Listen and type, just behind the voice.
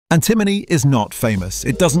Antimony is not famous.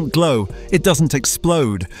 It doesn't glow. It doesn't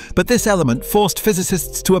explode. But this element forced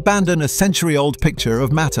physicists to abandon a century-old picture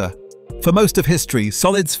of matter. For most of history,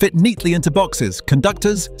 solids fit neatly into boxes: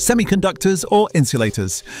 conductors, semiconductors, or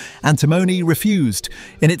insulators. Antimony refused.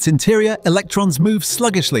 In its interior, electrons move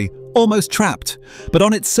sluggishly, almost trapped. But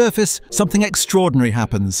on its surface, something extraordinary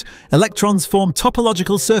happens. Electrons form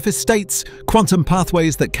topological surface states, quantum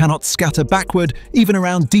pathways that cannot scatter backward, even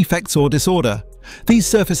around defects or disorder. These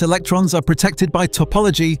surface electrons are protected by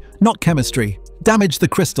topology, not chemistry. Damage the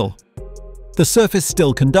crystal. The surface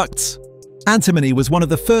still conducts. Antimony was one of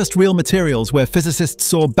the first real materials where physicists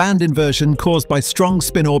saw band inversion caused by strong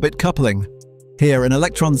spin-orbit coupling. Here, an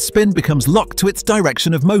electron's spin becomes locked to its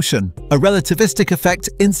direction of motion, a relativistic effect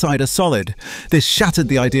inside a solid. This shattered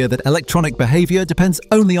the idea that electronic behavior depends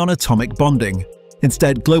only on atomic bonding.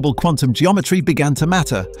 Instead, global quantum geometry began to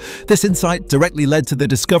matter. This insight directly led to the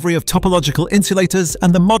discovery of topological insulators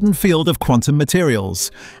and the modern field of quantum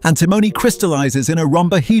materials. Antimony crystallizes in a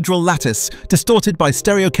rhombohedral lattice, distorted by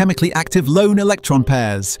stereochemically active lone electron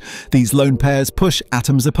pairs. These lone pairs push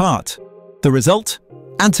atoms apart. The result?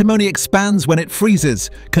 Antimony expands when it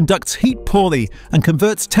freezes, conducts heat poorly, and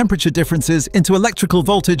converts temperature differences into electrical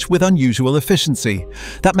voltage with unusual efficiency.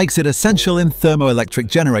 That makes it essential in thermoelectric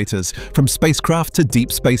generators, from spacecraft to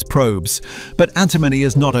deep space probes. But antimony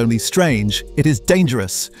is not only strange, it is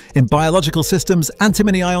dangerous. In biological systems,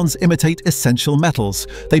 antimony ions imitate essential metals.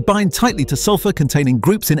 They bind tightly to sulfur-containing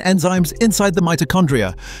groups in enzymes inside the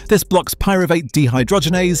mitochondria. This blocks pyruvate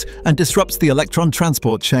dehydrogenase and disrupts the electron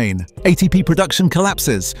transport chain. ATP production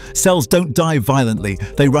collapses. Cells don't die violently,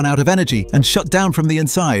 they run out of energy and shut down from the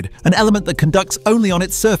inside, an element that conducts only on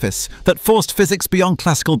its surface, that forced physics beyond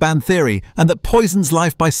classical band theory, and that poisons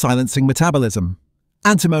life by silencing metabolism.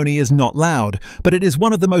 Antimony is not loud, but it is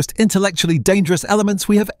one of the most intellectually dangerous elements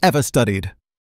we have ever studied.